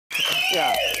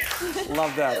Yeah,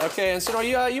 love that. Okay, and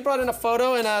Sanoe, you brought in a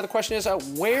photo, and the question is,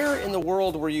 where in the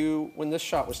world were you when this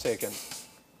shot was taken?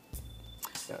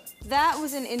 Yeah. That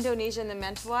was in Indonesia in the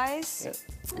Mentawais.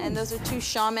 Yeah. And those are two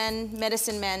shaman,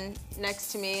 medicine men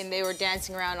next to me, and they were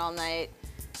dancing around all night.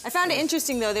 I found it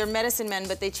interesting, though. They're medicine men,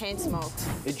 but they chain smoke.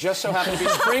 It just so happened to be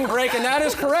spring break, and that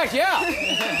is correct, yeah.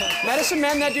 Medicine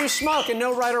men that do smoke, and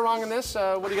no right or wrong in this.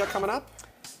 What do you got coming up?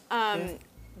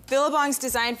 Billabong's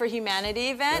Design for Humanity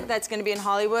event that's going to be in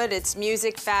Hollywood. It's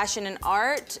music, fashion, and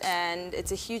art, and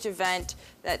it's a huge event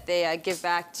that they give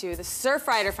back to the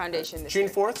Surfrider Foundation this June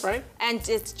year. 4th, right? And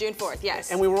it's June 4th, yes.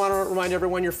 And we want to remind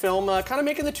everyone your film, kind of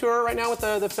making the tour right now with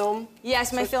the film.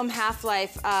 Yes, my film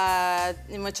Half-Life,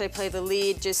 in which I play the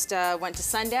lead, just went to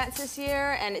Sundance this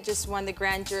year, and it just won the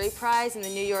Grand Jury Prize in the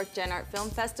New York Gen Art Film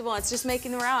Festival. It's just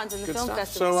making the rounds in the film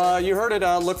festival. So you heard it,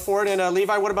 look for it. And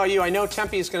Levi, what about you? I know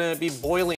Tempe is going to be boiling.